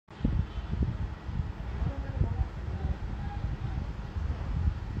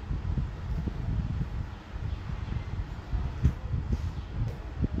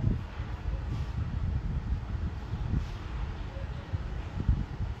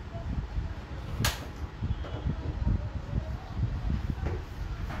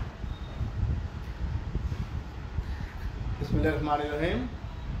বিসমিল্লাহির রহমানির রহিম।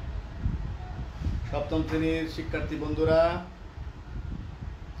 সপ্তম শ্রেণীর শিক্ষার্থী বন্ধুরা,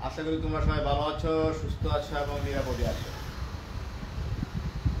 আশা করি তোমরা সবাই ভালো আছো, সুস্থ আছো এবং নিরাপদে আছো।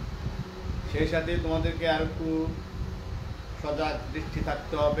 সেই সাথে তোমাদেরকে আর একটু সজাগ দৃষ্টি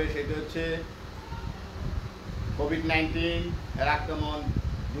থাকতে হবে, সেটা হচ্ছে কোভিড-19 এর আক্রমণ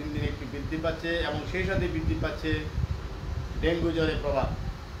দিন দিন একটু বৃদ্ধি পাচ্ছে এবং সেই সাথে বৃদ্ধি পাচ্ছে ডেঙ্গু জ্বরের প্রভাব।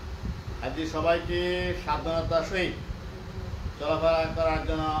 আজকে সবাইকে সাবধানতার সহিত চলাফেরা করার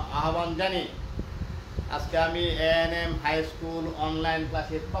জন্য আহ্বান জানি। আজকে আমি এএনএম হাই স্কুল অনলাইন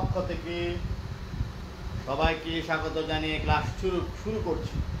ক্লাসের পক্ষ থেকে সবাইকে স্বাগত জানিয়ে ক্লাস শুরু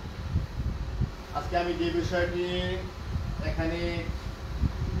করছি। আজকে আমি যে বিষয়টি এখানে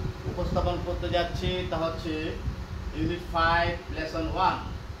উপস্থাপন করতে যাচ্ছি তা হচ্ছে unit 5 lesson 1,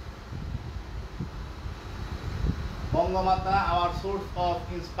 Bangamata, our source of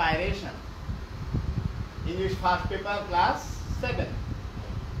inspiration. English first paper, class 7.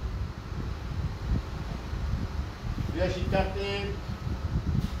 Dear Shikharthi,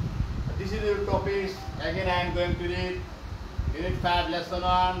 this is your topic. Again I am going to read Unit 5 Lesson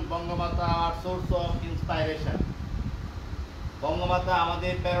 1, Bangamata, our source of inspiration. Bangamata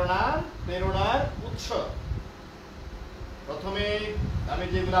আমাদের প্রেরণার উৎস। প্রথমে আমি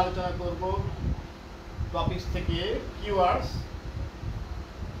যেগুলো আলোচনা করব topics থেকে keywords.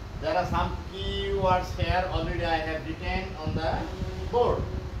 There are some keywords here already I have written on the board.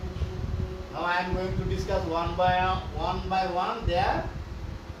 Now I am going to discuss one by one their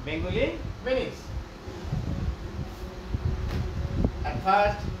Bengali meanings. At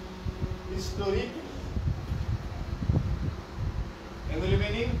first, historic. Bengali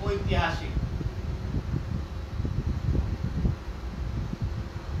meaning ঐতিহাসিক.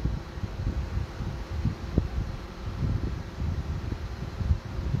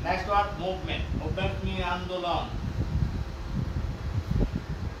 Next word, movement. Movement means আন্দোলন।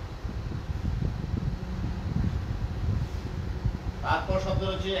 তারপর শব্দ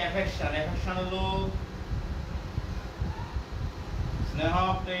হচ্ছে affection. Affection হলো স্নেহ,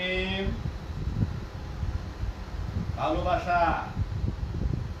 প্রেম, ভালোবাসা।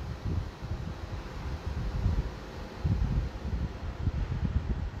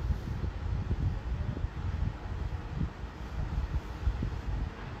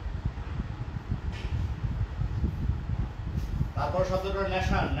 তারপর শব্দটা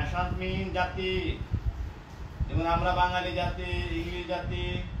নেশন। নেশন মিন জাতি, যেমন আমরা বাঙালি জাতি, ইংলিশ জাতি,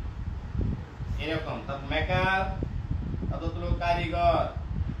 এরকম। তারপর মেকার, তারপর কারিগর।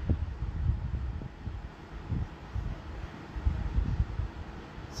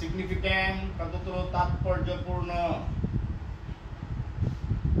 সিগনিফিক্যান্ট, তারপর তাৎপর্যপূর্ণ।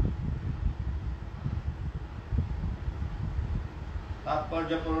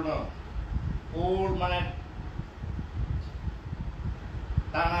 তাৎপর্যপূর্ণ। ওল্ড মানে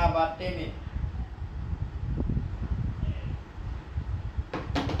টানা বা টেনে।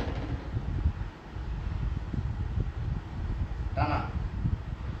 টানা।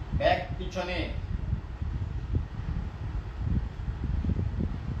 ব্যাক পিছনে।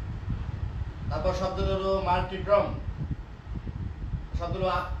 তারপর শব্দটা হলো মার্টিড্রম। শব্দ হলো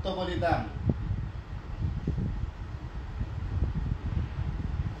আত্মবলিদান।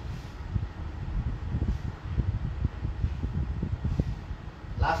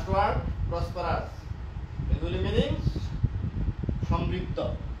 Last word prosperous. এগুলি মিনিং সমৃদ্ধ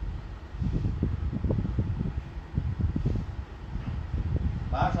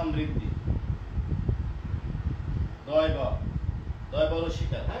বা সমৃদ্ধি। দৈব হলো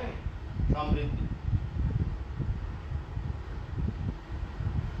শিকার, হ্যাঁ, সমৃদ্ধি।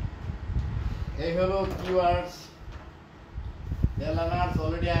 এই হলো keywords. Dear learners,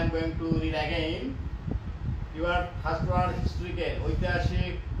 already I am going to read again. Keyword, first word, historical,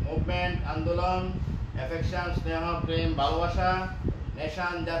 ঐতিহাসিক, মুভমেন্ট, আন্দোলন, অ্যাফেকশন, স্নেহ, প্রেম, ভালোবাসা,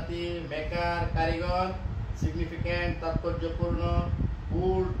 নেশন, জাতি, মেকার, কারিগর, সিগনিফিক্যান্ট, তাৎপর্যপূর্ণ,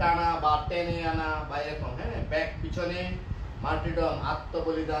 উল, টানা বা টেনে আনা বা এরকম, হ্যাঁ, ব্যাক পিছনে, মার্টিডম,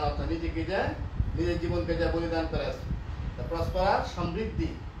 আত্মবলিদান, অর্থাৎ নিজের জীবনকে যা বলিদান করে আছে। প্রসপারাস, সমৃদ্ধি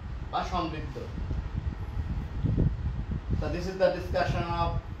বা সমৃদ্ধ। So this is the discussion of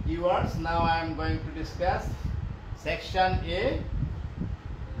keywords. Now I am going to discuss section A.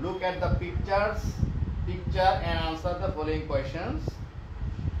 Look at the picture and answer the following questions.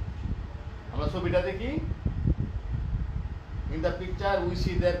 আমরা ছবিটা দেখি। In the picture we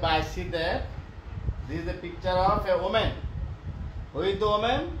see that I see that this is the picture of a woman. Who is the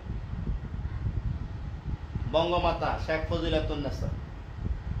woman? Bangamata, Sheikh Fazilatun-Nisa.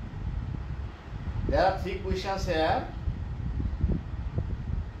 There are 3 questions here.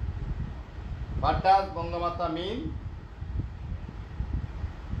 What does Bangamata mean?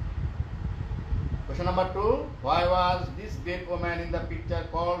 Question number 2. Why was this great woman in the picture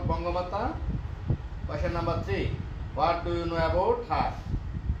called Bangamata? Question number 3. What do you know about her?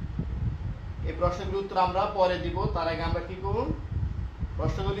 এই প্রশ্নগুলির উত্তর আমরা পরে দিব। তার আগে আমরা কি করব?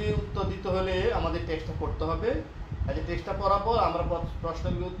 প্রশ্নগুলির উত্তর দিতে হলে আমাদের টেক্সটটা পড়তে হবে। আর এই টেক্সটটা পড়ার পর আমরা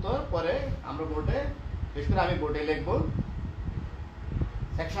প্রশ্নগুলির উত্তর পরে আমরা বোর্ডে, বিশেষ করে আমি বোর্ডে লিখব।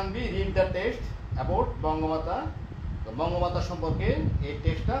 Section B, read the text about Bangamata. তো বঙ্গমাতা সম্পর্কে এই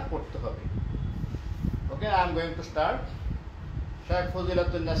টেক্সটটা পড়তে হবে। ওকে, I am going to start. Sheikh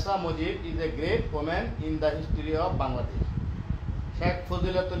Fazilatunnesa Mujib is a great woman in the history of Bangladesh. Sheikh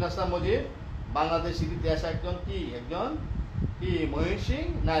Fazilatunnesa Mujib বাংলাদেশের ইতিহাসে একজন মহিষী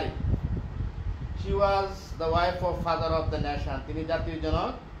নারী। She was the wife of father of the nation. তিনি জাতির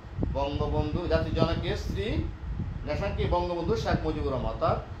জনক জাতির জনকের স্ত্রী। নেশন কি? বঙ্গবন্ধু শেখ মুজিবুর রহমান,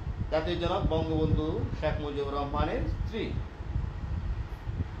 অর্থাৎ জাতির জনক বঙ্গবন্ধু শেখ মুজিবুর রহমানের স্ত্রী।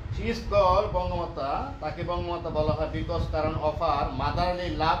 She is called Bangamata. তাকে বঙ্গমাতা বলা হয় বিকজ কারণ of her motherly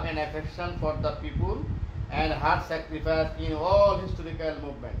love and affection for the people and her sacrifice in all historical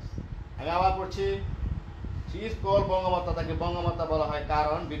movements. আমি আবার পড়ছি। She is called Bangamata. তাকে বঙ্গমাতা বলা হয়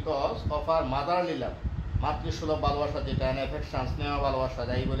কারণ বিকজ অফ হার মাদারলি লাভ, মাতৃসুলভ ভালোবাসা, যেটা অ্যান্ড অ্যাফেকশন স্নেহ ভালোবাসা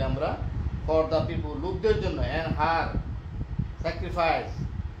যাই বলে আমরা, ফর দ্য পিপুল লোকদের জন্য, অ্যান্ড হার স্যাক্রিফাইস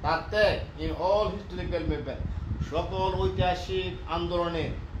তার ত্যাগ, ইন অল হিস্টোরিক্যাল মুভমেন্ট সকল ঐতিহাসিক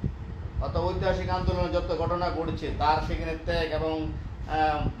আন্দোলনের, অর্থাৎ ঐতিহাসিক আন্দোলনে যত ঘটনা ঘটেছে তার সেখানে ত্যাগ এবং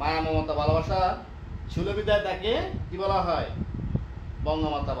মায়া মমতা ভালোবাসা ছিল বিধায় তাকে কি বলা হয়?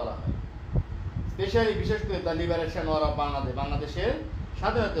 বঙ্গমাতা বলা হয়। স্পেশালি বিশেষ করে the liberation war of Bangladesh, বাংলাদেশের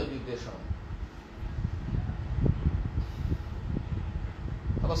স্বাধীনতা যুদ্ধের সময়।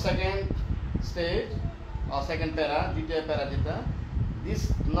 তারপর সেকেন্ড স্টেজ সেকেন্ড প্যারা, দ্বিতীয় প্যারা যেটা, this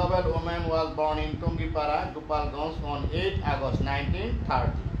Nobel woman was born in Tungipara, Gopalganj on 8 August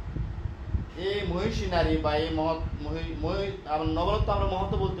 1930। এই মহিষী নারী বা এই নবরত্ব আমরা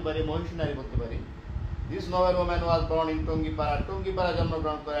মহত্ব বলতে পারি, মহিষী নারী বলতে পারি। This Nobel woman was born in Tungipara, Tungipara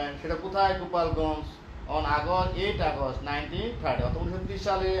জন্মগ্রহণ করেন। সেটা কোথায়? গোপালগঞ্জ অন 8 আগস্ট 1930, অর্থাৎ 1930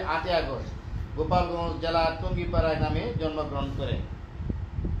 সালে 8 আগস্ট গোপালগঞ্জ জেলার টঙ্গিপাড়া গ্রামে জন্মগ্রহণ করেন।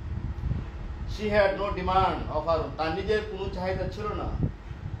 She had no demand of her own, তার নিজের কোনো চাহিদা ছিল না।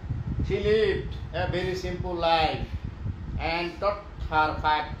 She lived a very simple life and taught her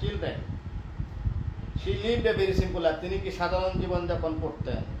 5 children. She lived a very simple life, তিনি কি সাধারণ জীবনযাপন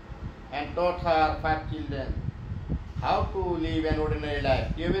করতেন। And taught her 5 children how to live an ordinary life,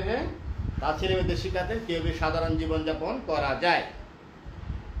 কিভাবে তার ছেলেমেয়েদের শিখাতেন কিভাবে সাধারণ জীবনযাপন করা যায়।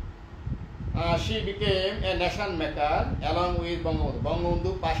 She became a nation maker along with Bangabandhu. Bangabandhu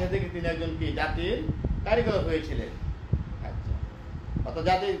পাশে থেকে তিনি একজন কি জাতির কারিগর হয়েছিলেন। আচ্ছা, অর্থাৎ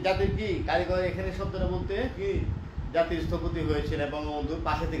জাতির কি কারিগর, এখানে শব্দটা বলতে কি জাতির স্থপতি হয়েছিলেন বঙ্গবন্ধুর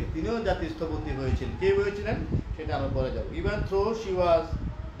পাশে থেকে, তিনিও জাতির স্থপতি হয়েছিলেন। কে হয়েছিলেন সেটা আমরা পরে যাব। Even throw she was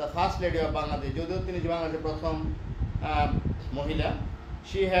the first lady of Bangladesh, যদিও তিনি বাংলাদেশের প্রথম মহিলা।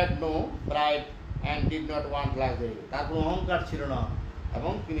 She had no pride and did not want luxury, তার কোনো অহংকার ছিল না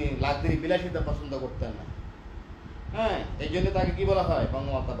এবং তিনি লাক্সারি বিলাসিতা পছন্দ করতেন না। হ্যাঁ, এই জন্য তাকে কি বলা হয়?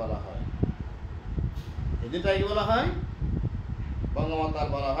 বঙ্গমাতা বলা হয়। এই জন্য তাকে কি বলা হয়? বঙ্গমাতা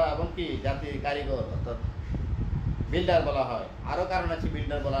বলা হয়। এবং কি জাতির কারিগর অর্থাৎ বিল্ডার বলা হয়। আরও কারণ আছে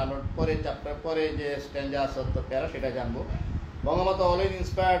বিল্ডার বলা, আমরা পরে চ্যাপ্টার পরে যে স্ট্যান্ডা আছে অর্থাৎ প্যারা সেটা জানবো। Bangamata always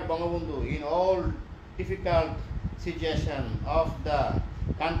inspired Bangabandhu in all difficult situation of the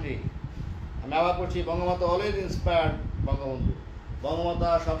country. আমি আবার করছি, বঙ্গমাতা অলওয়েজ ইন্সপায়ার্ড বঙ্গবন্ধু। বঙ্গমাতা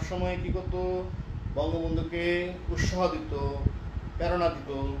সবসময় কী করতো? বঙ্গবন্ধুকে উৎসাহ দিত, প্রেরণা দিত।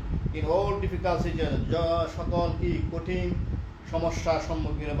 ইন অল ডিফিকাল্ট সিচুয়েশন, সকল কি কঠিন সমস্যার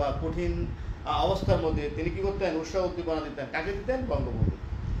সম্মুখীন বা কঠিন অবস্থার মধ্যে তিনি কী করতেন? উৎসাহ উদ্দীপনা দিতেন। কাকে দিতেন? বঙ্গবন্ধু।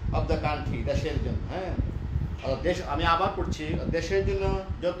 অফ দ্য কান্ট্রি, দেশের জন্য। হ্যাঁ, দেশ, আমি আবার পড়ছি, দেশের জন্য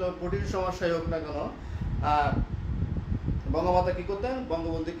যত কঠিন সমস্যাই হোক না কেন বঙ্গমাতা কী করতেন?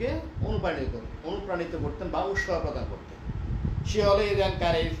 বঙ্গবন্ধুকে অনুপ্রাণিত করতেন বা উৎসাহ প্রদান করতেন। শি অলওয়েজ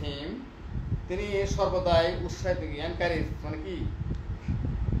এনকারেজ হিম, তিনি সর্বদাই উৎসাহিত, এনকারেজ মানে কি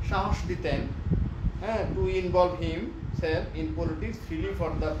সাহস দিতেন। হ্যাঁ, two involve him self in politics freely for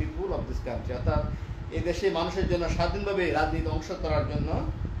the people of this country, অর্থাৎ এই দেশে মানুষের জন্য স্বাধীনভাবে রাজনীতি অংশ করার জন্য,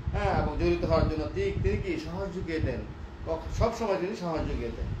 হ্যাঁ, এবং জড়িত হওয়ার জন্য তিনি কি সাহস জুগিয়েছেন, সবসময় তিনি সাহস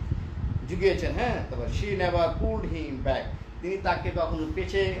জুগিয়েছেন। হ্যাঁ, তারপর she never pulled him back, তিনি তাকে কখনো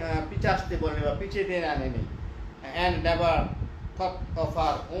পিছে আসতে বলেনি বা পিছিয়ে টেনে আনেনি। And never thought of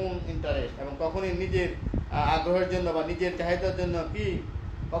R on interest, এবং কখনোই নিজের আগ্রহের জন্য বা নিজের চাহিদার জন্য কি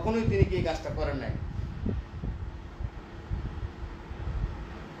কখনোই তিনি কি কাজটা করেন নাই।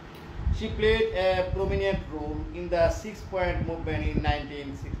 She played a prominent role in the 6-point movement in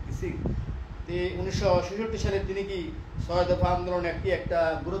 1966. 1966 সালে তিনি কি 6 দফা আন্দোলনে একটা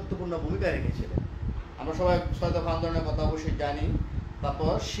গুরুত্বপূর্ণ ভূমিকা রেখেছিলেন। আমরা সবাই 6 দফা আন্দোলনের কথা অবশ্যই জানি।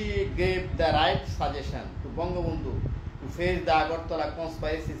 তারপর she gave the right suggestion to Bangabandhu to face the Agartala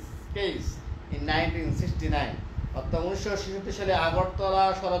conspiracy case in 1969। অর্থাৎ 1966 সালে আগরতলা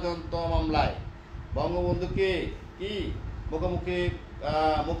ষড়যন্ত্র মামলায় বঙ্গবন্ধুকে কি মুখোমুখি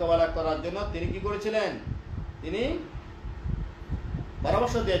মোকাবেলা করার জন্য তিনি কি করেছিলেন? তিনি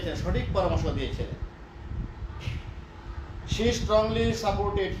পরামর্শ দিয়েছেন, সঠিক পরামর্শ দিয়েছিলেন। she strongly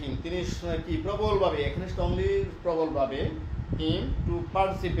supported him, তিনি কি প্রবলভাবে, এখানে প্রবলভাবে him to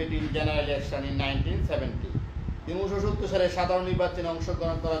participate in general election in 1970। তিনি 1970 সালে সাধারণ নির্বাচনে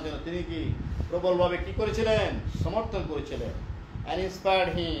অংশগ্রহণ করার জন্য তিনি কি প্রবলভাবে কি করেছিলেন? সমর্থন করেছিলেন। and inspired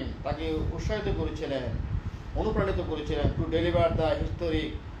him, তাকে উৎসাহিত করেছিলেন, অনুপ্রাণিত করেছিলেন to deliver the historic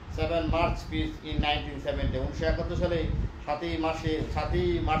 7 March speech in 1970। 1971 সালে 7ই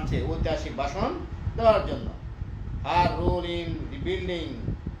মার্চে ঐতিহাসিক ভাষণ দেওয়ার জন্য। her role in rebuilding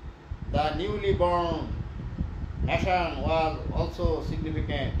the newly born nation was also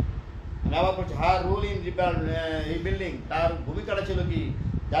significant। আমি আবার বলছি, her role in rebuilding, তার ভূমিকাটা ছিল কি?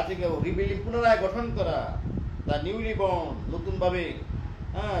 জাতিকে রিবিল্ডিং, পুনরায় গঠন করা। দ্য নিউলি বর্ন, নতুনভাবে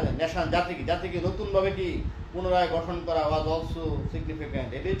নেশন, জাতিকে নতুনভাবে কি পুনরায় গঠন করা ওয়াজ অলসো সিগনিফিক্যান্ট।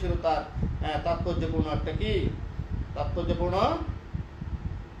 এটাই ছিল তার তাৎপর্যপূর্ণ একটা কি তাৎপর্যপূর্ণ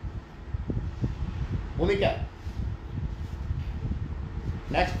ভূমিকা।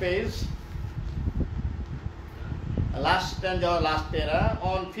 নেক্সট পেজ, লাস্ট প্যারা।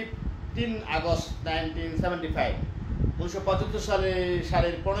 অন 15 আগস্ট 1975, 1975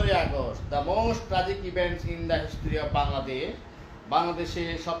 সালের 15 August, the most tragic events in the history of Bangladesh, বাংলাদেশে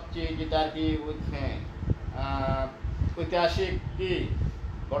সবচেয়ে যেটা আর কি ঐতিহাসিক কি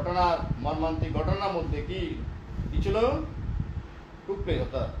ঘটনার, মর্মান্তিক ঘটনার মধ্যে কি ছিল? টুকরে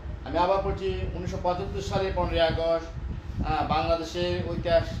হতো। আমি আবার পড়ছি, 1975 সালের 15 আগস্ট বাংলাদেশের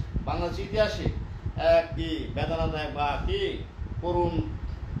ইতিহাসে এক কি বেদনাদায়ক বা কি করুণ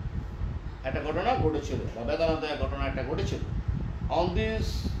একটা ঘটনা ঘটেছিল, বা বেদনাদায়ক ঘটনা একটা ঘটেছিল। On this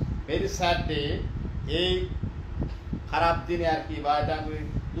very sad day, এই খারাপ দিনে আর কি, বা এটা আমি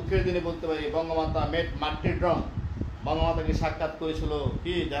দুঃখের দিনে বলতে পারি, বঙ্গমাতা মেট মাতৃড্রম, বঙ্গমাতাকে সাক্ষাৎ করেছিল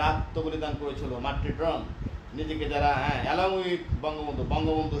কি যারা আত্মবলিদান করেছিল, মাতৃড্রম, নিজেকে যারা অ্যালং উইথ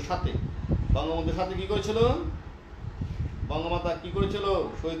বঙ্গবন্ধুর সাথে কি করেছিল? বঙ্গমাতা কি করেছিল?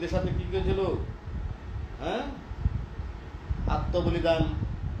 শহীদদের সাথে কি করেছিল? আত্মবলিদান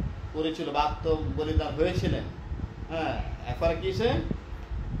করেছিল বা আত্মবলিদান হয়েছিলেন। এরপরে কি হয়েছে?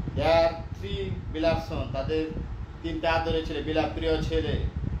 দেয়ার 3 beloved son, তাদের 3টা আদরের ছেলে, প্রিয় ছেলে,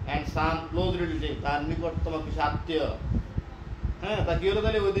 অ্যান্ড সাম ক্লোজ রিলেটিভ, তার নিকটতম কিছু আত্মীয়। তা কি হলো?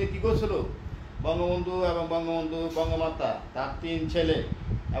 তাহলে ওই দিন কি করছিল? বঙ্গবন্ধু এবং বঙ্গমাতা, তার 3 ছেলে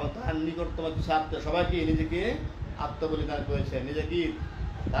এবং তার নিকটতম কিছু আত্মীয় সবাই কি নিজেকে আত্মবলিদান করেছে।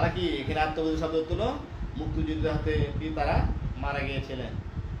 তারা কি এখানে আত্মবলিদান শব্দ তুলো, মুক্তিযুদ্ধের হাতে কি তারা মারা গিয়েছিলেন।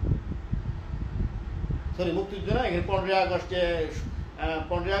 মুক্তিযুদ্ধ না, এখানে 15 আগস্ট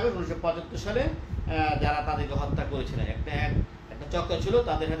 1975 সালে যারা তাদেরকে হত্যা করেছিলেন, একটা চক্র ছিল,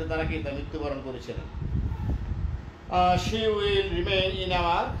 তাদের হাতে তারা কি মৃত্যুবরণ করেছিলেন। she will remain in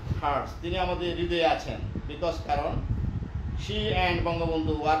our hearts, তিনি আমাদের হৃদয়ে আছেন। বিকজ, কারণ she and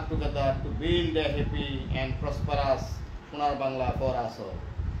Bangabandhu work together to build a happy and prosperous সোনার বাংলা for us all।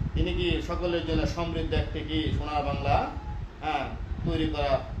 তিনি কি সকলের জন্য সমৃদ্ধ একটি কি সোনার বাংলা তৈরি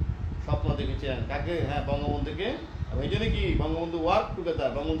করার স্বপ্ন দেখেছিলেন। কাকে? বঙ্গবন্ধুকে। এই জন্য কি বঙ্গবন্ধু ওয়ার্ক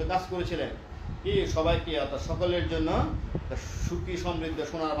টুগেদার, বঙ্গবন্ধু কাজ করেছিলেন কি সবাইকে, অর্থাৎ সকলের জন্য সুখী সমৃদ্ধ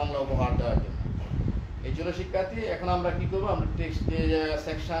সোনার বাংলা উপহার দেওয়ার জন্য। এই জন্য শিক্ষার্থী, এখন আমরা কি করবো? আমরা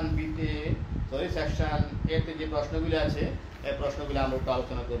সেকশন এতে যে প্রশ্নগুলি আছে, এই প্রশ্নগুলি আমরা একটু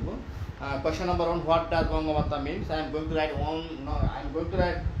আলোচনা করবো। Question number 1, what does Bangamata means? I am going to write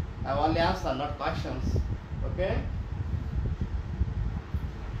only answer, not questions. Okay?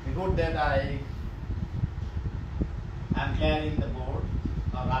 Before that, I am clearing the board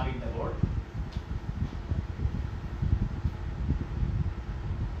or rubbing the board.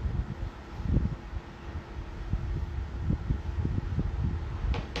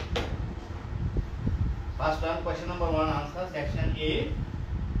 First one, question number 1 answer, section A.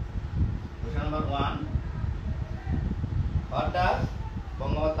 Question number 1. What does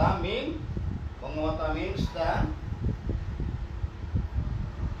Bangamata mean? Bangamata means the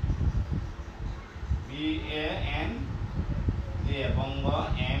B-A-N-G-A, Banga,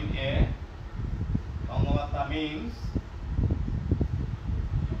 M-A. Bangamata means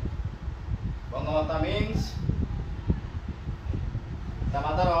the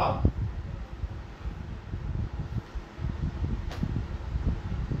mother of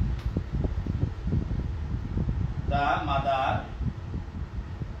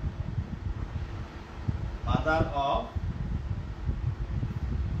mother of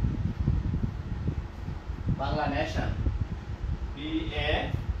Bangla nation.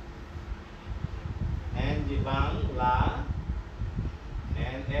 B-A-N-G Bangla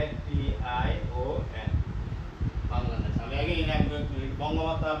N-A-T-I-O-N Bangla nation. Again, I'm going to read.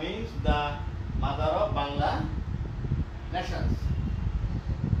 Bangamata means the mother of Bangla nations.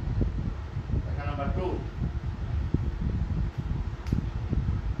 Question number 2.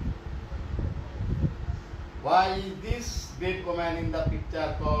 Why is this great woman in the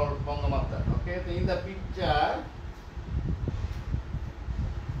picture called Bangamata? Okay, so in the picture,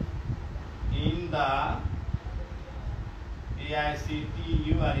 in the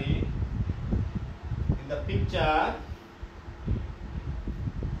P-I-C-T-U-R-E, in the picture,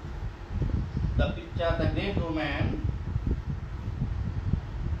 the great woman,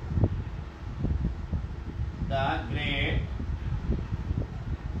 the great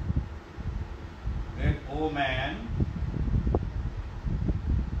woman,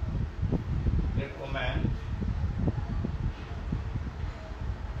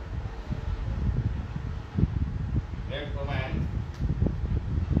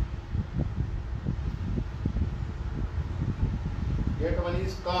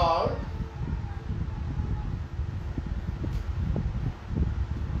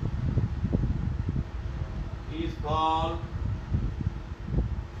 is called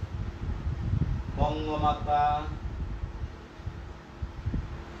Bangamata.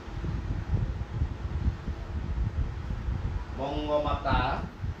 Bangamata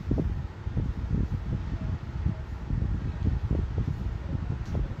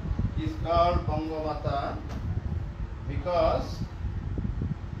is called Bangamata because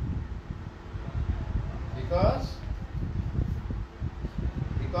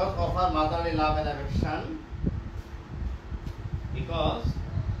of her motherly love and affection. Because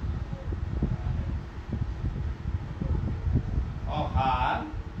of her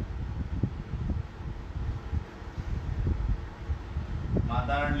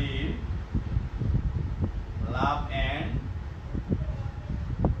motherly love and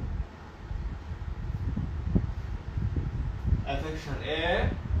affection.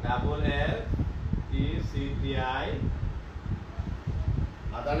 A-double-F-E-C-T-I,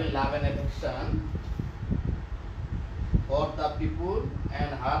 motherly love and affection for the people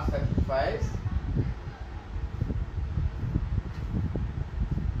and her sacrifice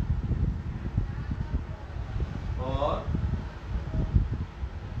for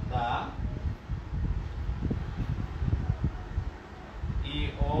the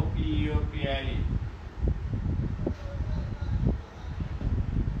E-O-P-U-P-I-L-E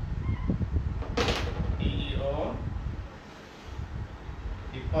E-O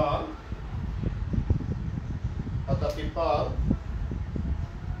people of the people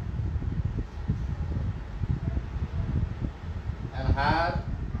and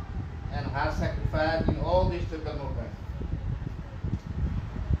her sacrifice in all the historical movements.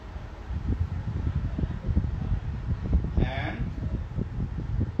 And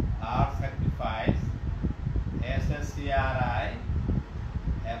her sacrifice, S-S-C-R-I-F-I-C,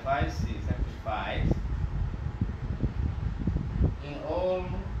 sacrifice in all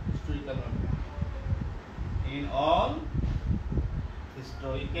historical movements. In all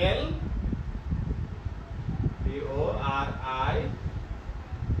historical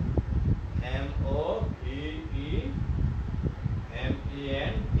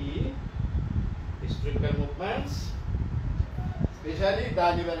P-O-R-I-M-O-V-E-M-E-N-T historical movements, especially the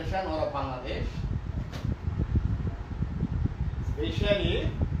liberation of Bangladesh, especially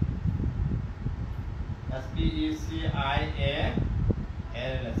S-P-E-C-I-A-L,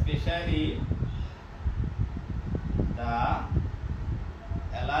 especially the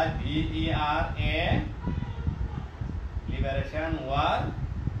L-I-B-E-R-A liberation war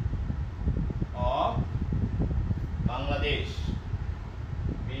of Bangladesh.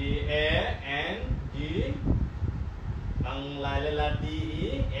 B-A-N-G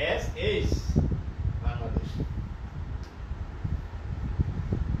Bangladesh Bangladesh.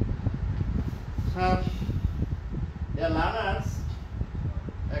 Learners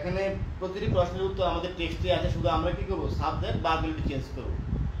এখানে প্রতিটি প্রশ্নের উত্তর আমাদের টেক্সটে আছে, শুধু আমরা কি করব সাবজেক্ট বারগুলো চেঞ্জ করব,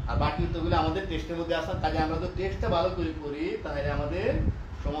 আর বাকি উত্তরগুলো আমাদের টেক্সটের মধ্যে আসা। কাজে আমরা তো টেক্সটটা ভালো করে পড়ি, তাহলে আমাদের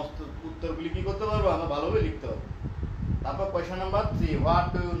সমস্ত উত্তরগুলি কি করতে পারবো, আমরা ভালোভাবে লিখতে পারবো। তারপর question number 3, what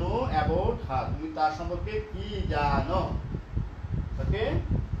do you know about her, তুমি তার সম্পর্কে কি জানো। ওকে,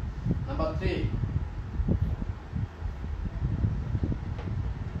 নাম্বার 3,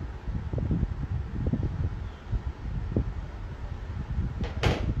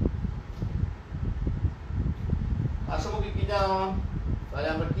 তার সম্পর্কে কি জানো, তাহলে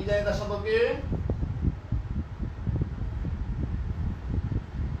আমরা কি জানি তার সম্পর্কে,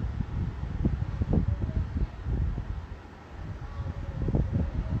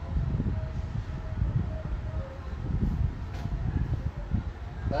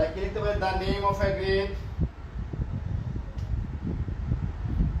 তাহলে কি লিখতে পারি? The name of a great,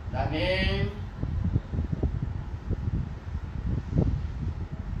 the name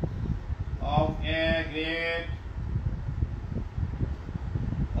of a great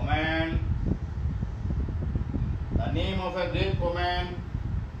command, the name of a great command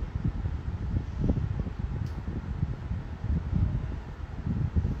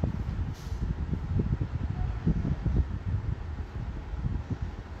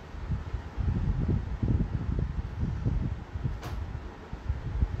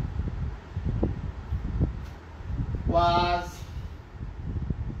was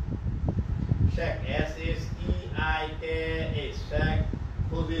Sheikh, S-H-E-I-K-H, Sheikh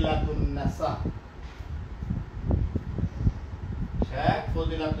Fuzilatun Nasa, Sheikh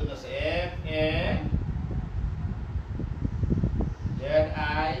Fuzilatun Nasa,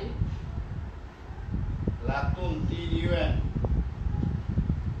 F-A-Z-I Latun, T-U-N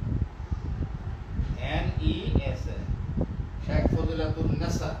N-E-S-A, Sheikh Fuzilatun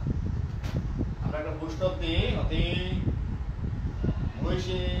Nasa। আমরা একটা পুস্তক দিই, অতি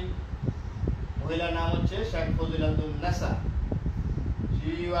মহিষী মহিলার নাম হচ্ছে Sheikh Fazilatun Nessa.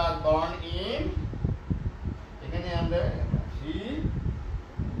 She was born in, এখানে আমরা she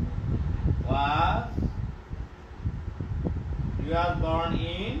was born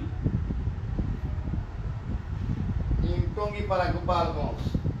in Tungipara, Gopalganj.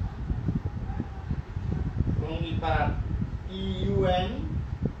 Tungipara, TUNGIPA,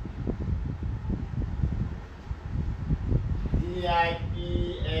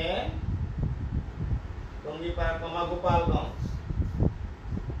 Tungipara, Gopalganj,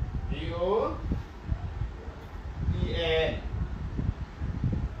 GOPAN,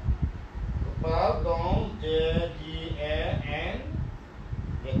 Gopalganj, JGAN,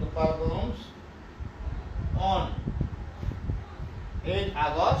 Gopalganj, on 8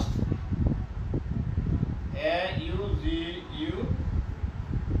 August, AUGU,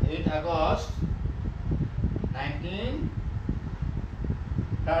 8 August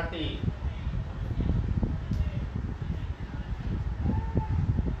 1930।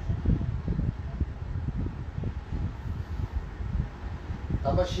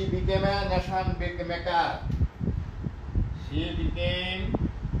 তারপর she became a nation maker, she became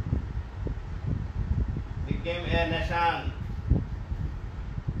a nation,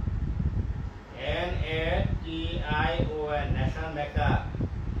 NATION, nation maker,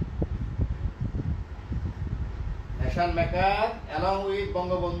 nation maker along with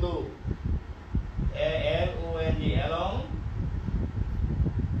Bangabandhu, ALONG, along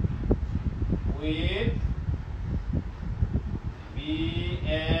with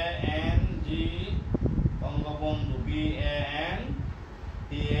BANG, Bangabandhu,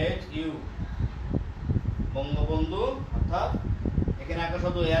 BANTHU, Bangabandhu. অর্থাৎ এখানে একটা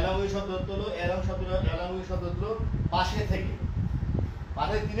শব্দ along with শব্দ হলো, along শব্দ হলো পাশে থেকে,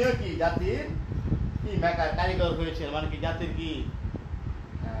 পাশে তিনিও কি জাতির কি মেকার, কারিগর হয়েছে, মানে কি জাতির কি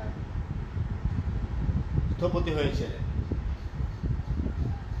স্থপতি হয়েছে।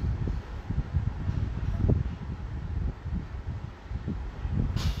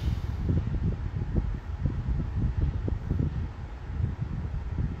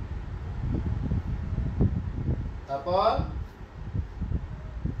 তারপর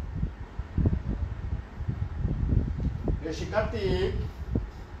শিক্ষার্থী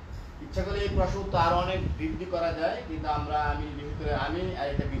ইচ্ছা করলে এই প্রশ্ন তো আরো অনেক বৃদ্ধি করা যায়, কিন্তু আমি আর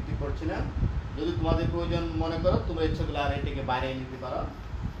এটা বৃদ্ধি করছি না। যদি তোমাদের প্রয়োজন মনে করো, তোমরা ইচ্ছা করলে আর এটাকে বাড়িয়ে নিতে পারো।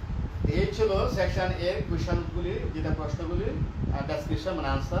 এই ছিল সেকশন এর কোয়েশ্চনগুলি, যেটা প্রশ্নগুলি ডেসক্রিপশন মানে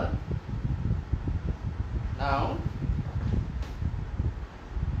answer. Now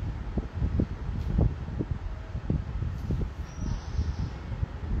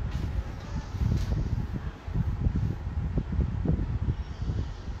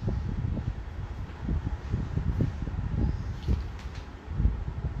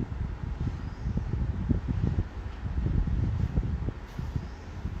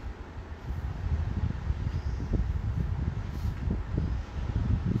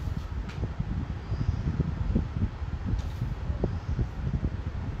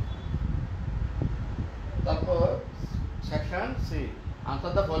section C,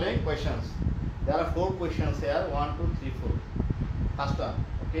 answer the following questions. There are 4 questions here, 1 2 3 4. First one,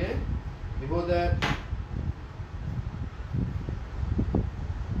 okay, before that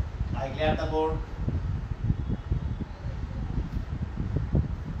I clear the board.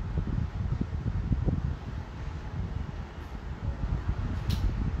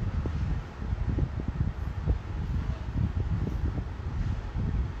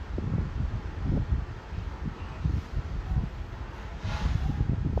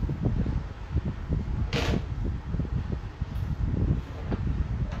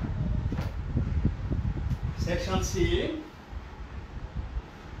 Section C,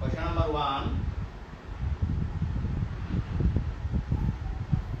 question number 1.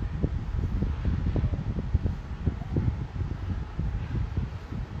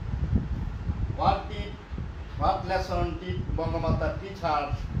 What lesson did Bangamata teach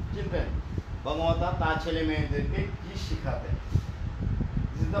her children? Bangamata তার ছেলে মেয়েদেরকে কি শেখাতেন?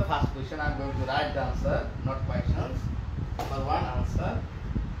 This is the first question. I am going to write the answer, not questions. Number 1 answer.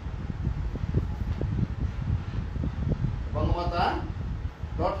 Bangamata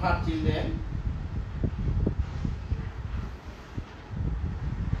taught her children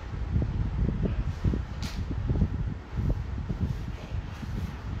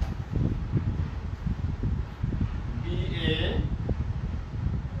be a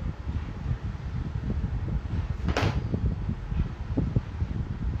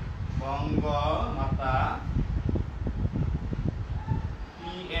Bangamata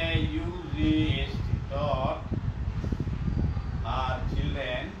P-A-U-G-S-T taught her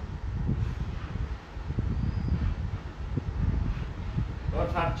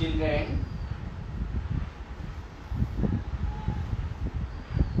children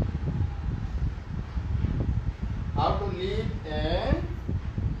how to live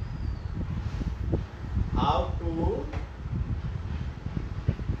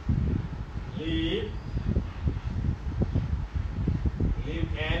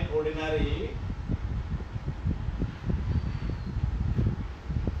live an ordinary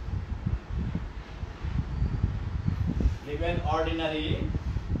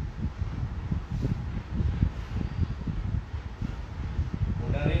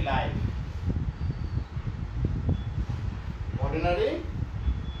life. Ordinary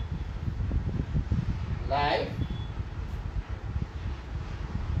life.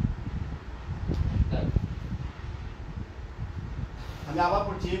 আমি আবার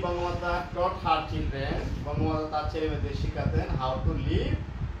পড়ছি Bangamata taught her children, Bangamata তার ছেলে মেয়েদের শেখাতেন how to live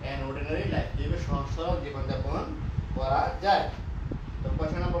an ordinary life, কিভাবে সহজ সরল জীবনযাপন করা যায়। তো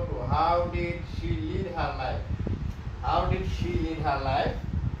question number 2, how did she lead her life?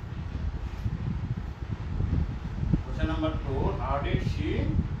 Question number 2, how did she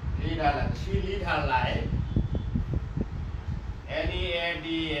lead her life? She lead her life.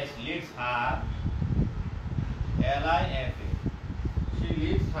 L-E-A-D-S, leads her. L-I-F-E. She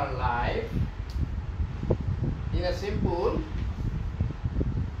lives her life in a simple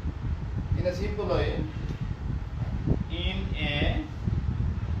way. In a simple way.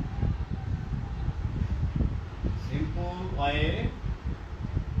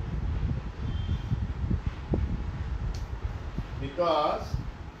 Because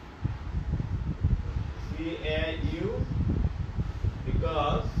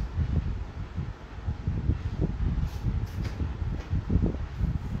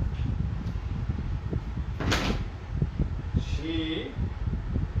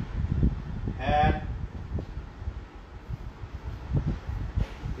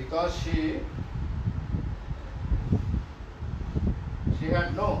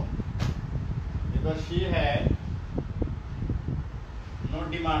because she had no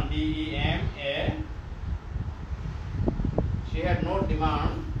demand, D-E-M-A. She had no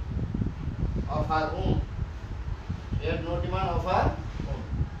demand of her own. She had no demand of her own.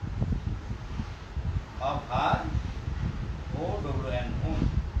 Of her O-W-N, own.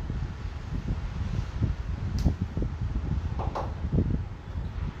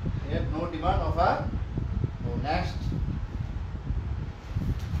 She had no demand of her own. Next.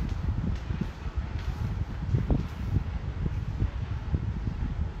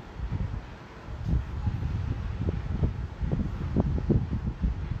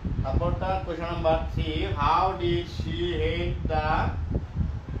 Question number 3, how did she hate the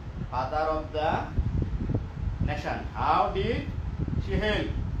father of the nation? How did she hate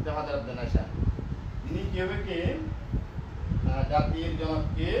the father of the nation? তিনি কিভাবে জাতির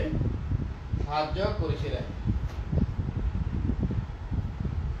জনককে সাহায্য করেছিলেন?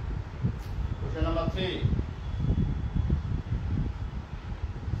 Question number 3,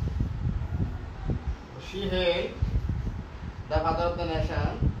 she hate the father of the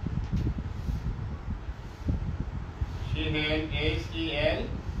nation. She hate H-E-L.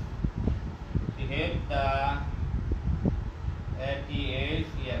 She hate the F-E-H,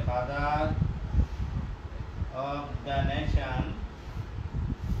 father of the nation.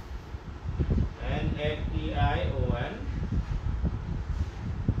 N-A-T-I-O-N.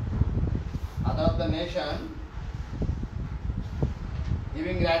 Father of the nation.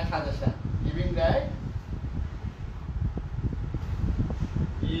 Giving right suggestion. Giving right.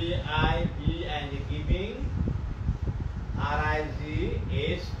 G-I-V-I-N-G, giving.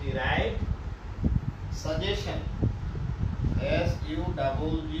 R-I-G-H-T, right suggestion,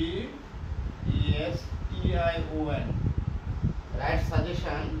 SUGGESTION, right?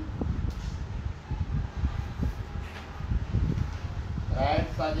 Suggestion, right?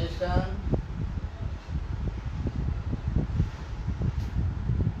 Suggestion,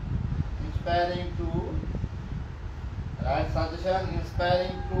 inspiring to, right? Suggestion,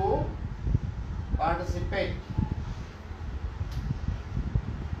 inspiring to participate,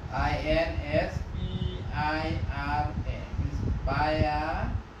 INSPIRA, inspire,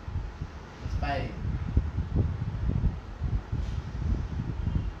 inspiring.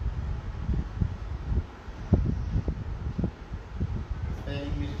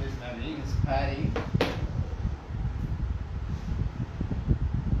 Spelling mistakes maybe. Inspiring,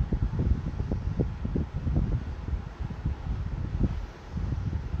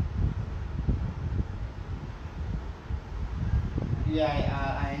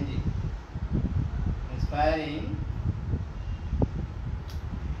 PIRING, inspiring,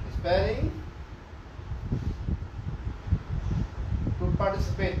 inspiring to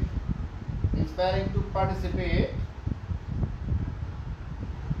participate, inspiring to participate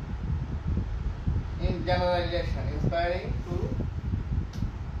in general election, inspiring to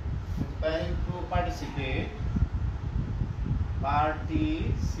participate,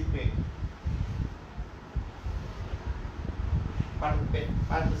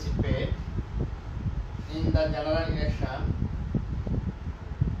 participate in the general election,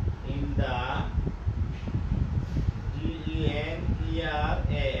 in the GENERAL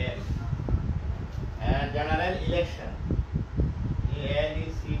and general election,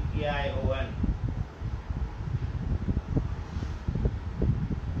 ELECTION,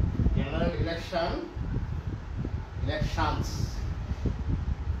 general elections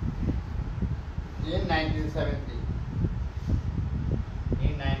in 1970,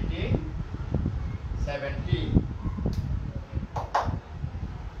 in 1970,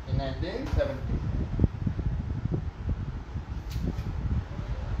 in 1970.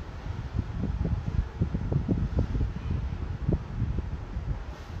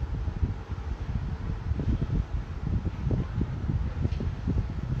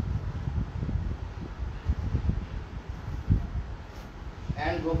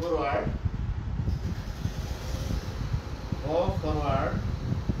 And go forward,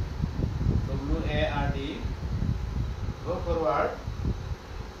 WARD, go forward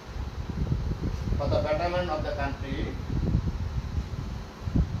for the betterment of the country,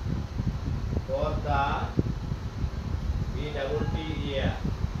 for the BETTER,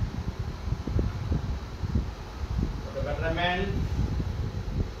 for the betterment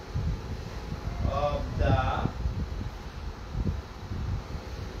of the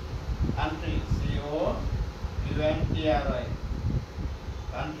country, COUNTRY,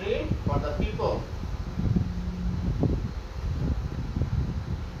 country for the people,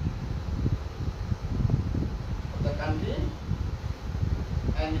 of the country,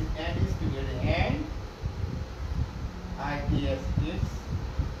 and is created, and ITS is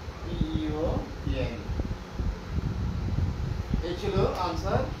PEOTN. এই ছিল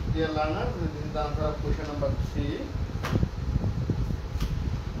answer, dear learners. This is the answer of question number 3.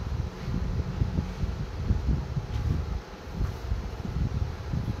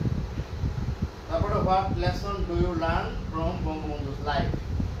 What lesson do you learn from Bangamatu's life?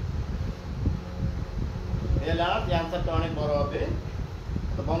 এই learner এই আনসারটা অনেক বড় হবে।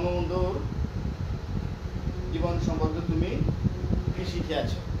 তো বঙ্গবন্ধুর জীবন সম্পর্কে তুমি কি শিখে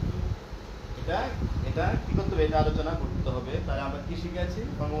আছো, এটা এটা কি করতে হবে, এটা আলোচনা করতে হবে। তাহলে আমরা কি শিখে আছি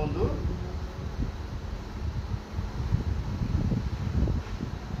বঙ্গবন্ধু?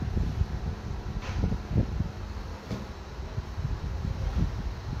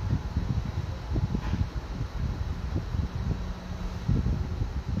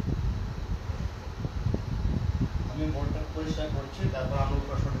 বোর্ডটা পরিষ্কার করছি, তারপর আমরা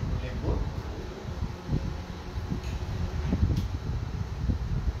প্রশ্নটা একটু লিখব।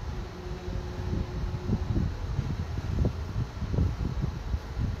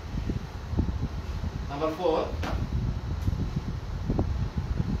 Number 4,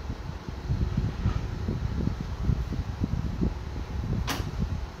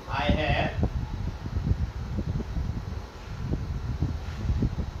 I have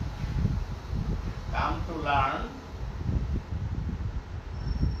come to learn,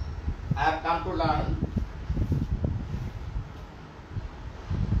 I have come to learn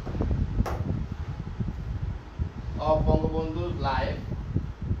of Bangabandhu's life,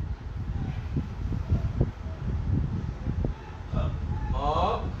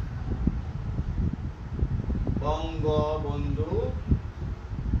 of Bangabandhu,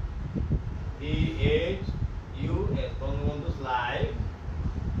 he ate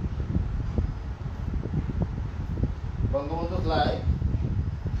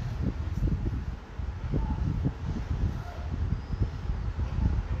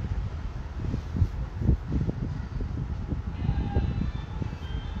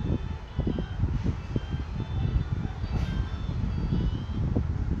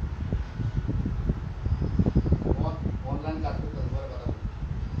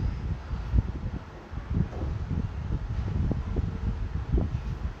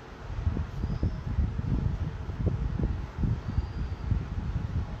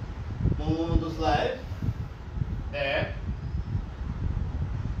student's life that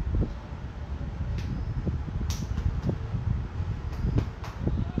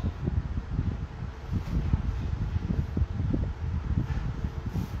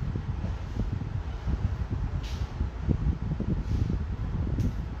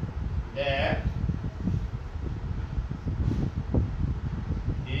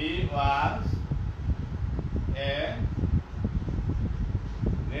he was a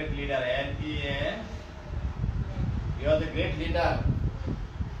great leader. L-E-A. He was a great leader,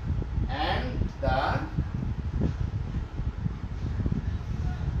 and the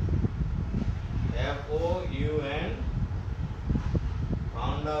F-O-U-N,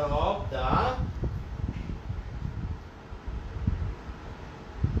 founder of the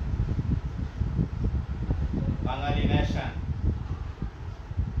Bengali nation.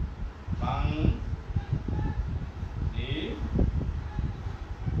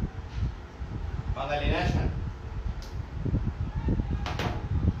 Bengali nation.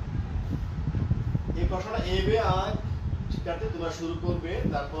 এই প্রশ্নটা এবে আজ শিক্ষার্থী তোমরা শুরু করবে,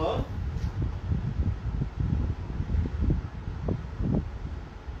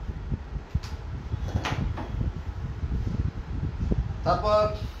 তারপর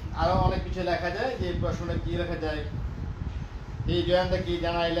আরো অনেক কিছু লেখা যায়। যে প্রশ্নটা কি লেখা যায়, এই জয়েন্টটা কি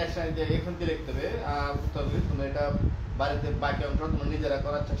জানা ইলেকশন, যে এখন কি লিখতে হবে উত্তর হবে। তোমরা এটা বাড়িতে বাকি অংশ তোমরা নিজেরা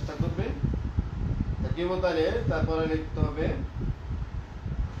করার চেষ্টা করবে। কি বলতে তারপরে লিখতে হবে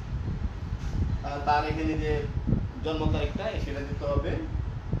তার এখানে যে জন্ম তারিখটা সেটা দিতে হবে।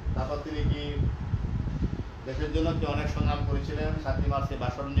 তারপর তিনি কি দেশের জন্য কি অনেক সংগ্রাম করেছিলেন, 7ই মার্চে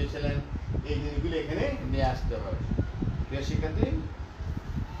ভাষণ দিয়েছিলেন, এই জিনিসগুলো এখানে নিয়ে আসতে হবে। প্রিয় শিক্ষার্থী,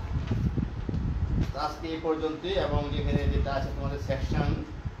 আজকে এই পর্যন্তই। এবং যেখানে যেটা আছে তোমাদের সেকশন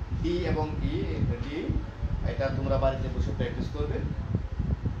ডি এবং ই, ডি এটা তোমরা বাড়িতে বসে প্র্যাকটিস করবে,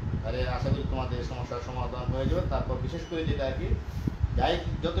 তাহলে আশা করি তোমাদের সমস্যার সমাধান হয়ে যাবে। তারপর বিশেষ করে যেটা আর কি যাই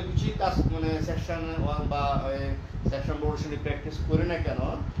যত কিছুই কাজ মানে সেকশন ওয়ান বা সেকশন বোর্ডে প্র্যাকটিস করি না কেন,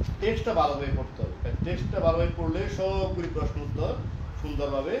 টেক্সটটা ভালোভাবে পড়তে হবে। টেক্সটটা ভালোভাবে পড়লে সবগুলি প্রশ্ন উত্তর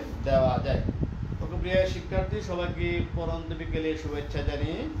সুন্দরভাবে দেওয়া যায়। ওকে প্রিয় শিক্ষার্থী, সবাইকে পরন্ত বিকেলে শুভেচ্ছা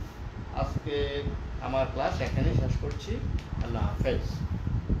জানিয়ে আজকে আমার ক্লাস এখানেই শেষ করছি। আল্লাহ হাফেজ।